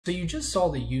So you just saw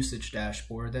the usage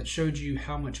dashboard that showed you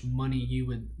how much money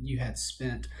you had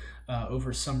spent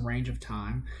over some range of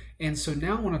time. And so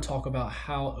now I want to talk about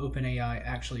how OpenAI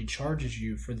actually charges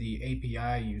you for the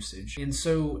API usage. And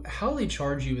so how they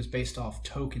charge you is based off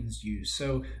tokens used.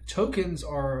 So tokens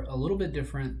are a little bit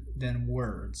different than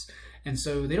words. And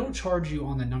so they don't charge you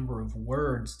on the number of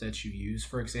words that you use.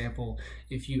 For example,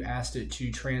 if you asked it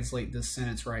to translate this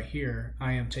sentence right here,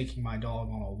 I am taking my dog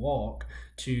on a walk,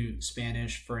 to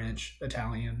Spanish, French,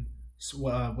 Italian,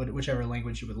 whichever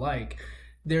language you would like,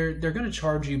 they're going to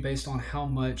charge you based on how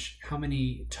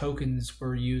many tokens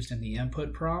were used in the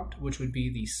input prompt, which would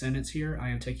be the sentence here, I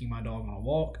am taking my dog on a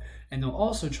walk. And they'll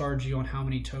also charge you on how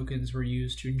many tokens were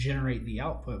used to generate the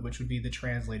output, which would be the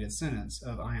translated sentence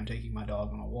of I am taking my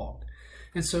dog on a walk.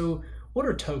 And so what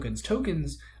are tokens?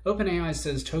 Tokens, OpenAI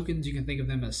says tokens, you can think of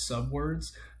them as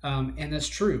subwords, and that's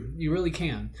true, you really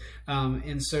can.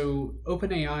 And so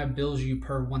OpenAI bills you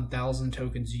per 1,000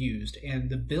 tokens used, and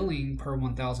the billing per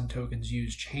 1,000 tokens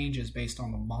used changes based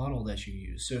on the model that you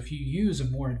use. So if you use a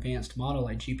more advanced model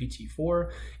like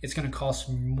GPT-4, it's going to cost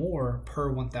more per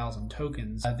 1,000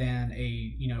 tokens than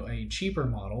a cheaper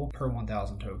model per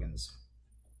 1,000 tokens.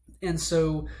 And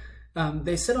so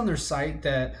they said on their site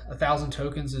that 1,000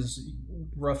 tokens is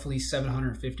roughly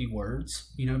 750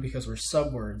 words, because we're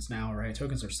subwords now, right?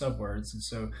 Tokens are subwords, and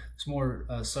so it's more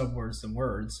subwords than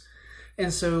words.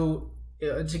 And so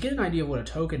to get an idea of what a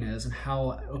token is and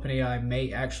how OpenAI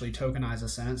may actually tokenize a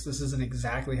sentence, this isn't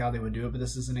exactly how they would do it, but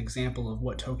this is an example of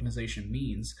what tokenization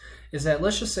means, is that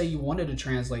let's just say you wanted to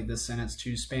translate this sentence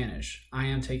to Spanish, I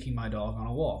am taking my dog on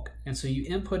a walk. And so you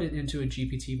input it into a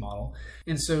GPT model.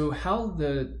 And so how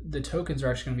the tokens are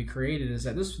actually going to be created is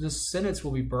that this sentence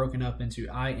will be broken up into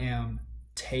I am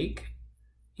take,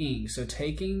 ing. So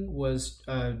taking was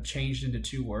changed into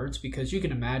 2 words, because you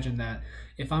can imagine that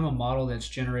if I'm a model that's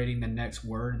generating the next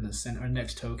word in the or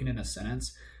next token in a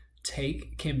sentence,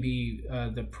 take can be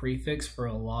the prefix for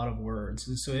a lot of words.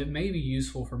 And so it may be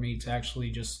useful for me to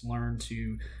actually just learn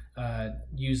to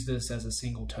use this as a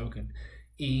single token.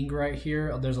 Ing right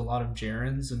here, there's a lot of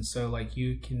gerunds, and so like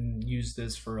you can use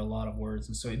this for a lot of words,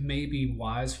 and so it may be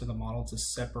wise for the model to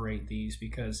separate these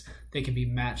because they can be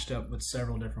matched up with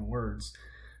several different words.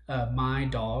 My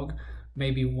dog,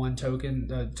 maybe 1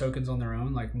 token, tokens on their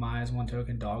own, like my is 1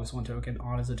 token, dog is 1 token,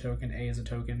 on is a token, a is a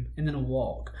token, and then a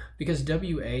walk. Because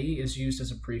WA is used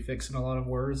as a prefix in a lot of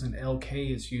words, and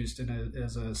LK is used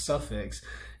as a suffix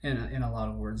in a lot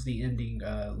of words, the ending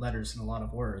letters in a lot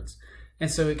of words.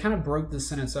 And so it kind of broke the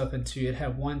sentence up into, it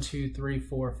had 1, 2, 3,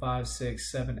 4, 5,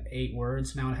 6, 7, 8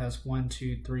 words. Now it has 1,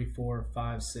 2, 3, 4,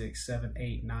 5, 6, 7,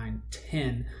 8, 9,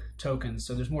 10 tokens.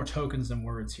 So there's more tokens than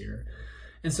words here.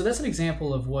 And so that's an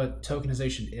example of what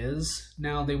tokenization is.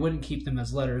 Now they wouldn't keep them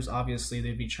as letters. Obviously they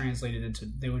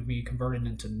would be converted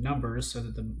into numbers so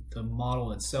that the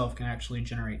model itself can actually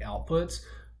generate outputs.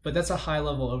 But that's a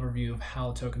high-level overview of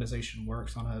how tokenization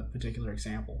works on a particular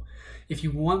example. If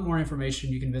you want more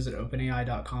information, you can visit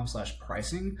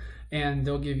openai.com/pricing, and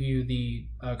they'll give you the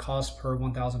cost per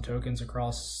 1,000 tokens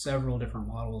across several different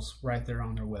models right there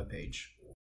on their webpage.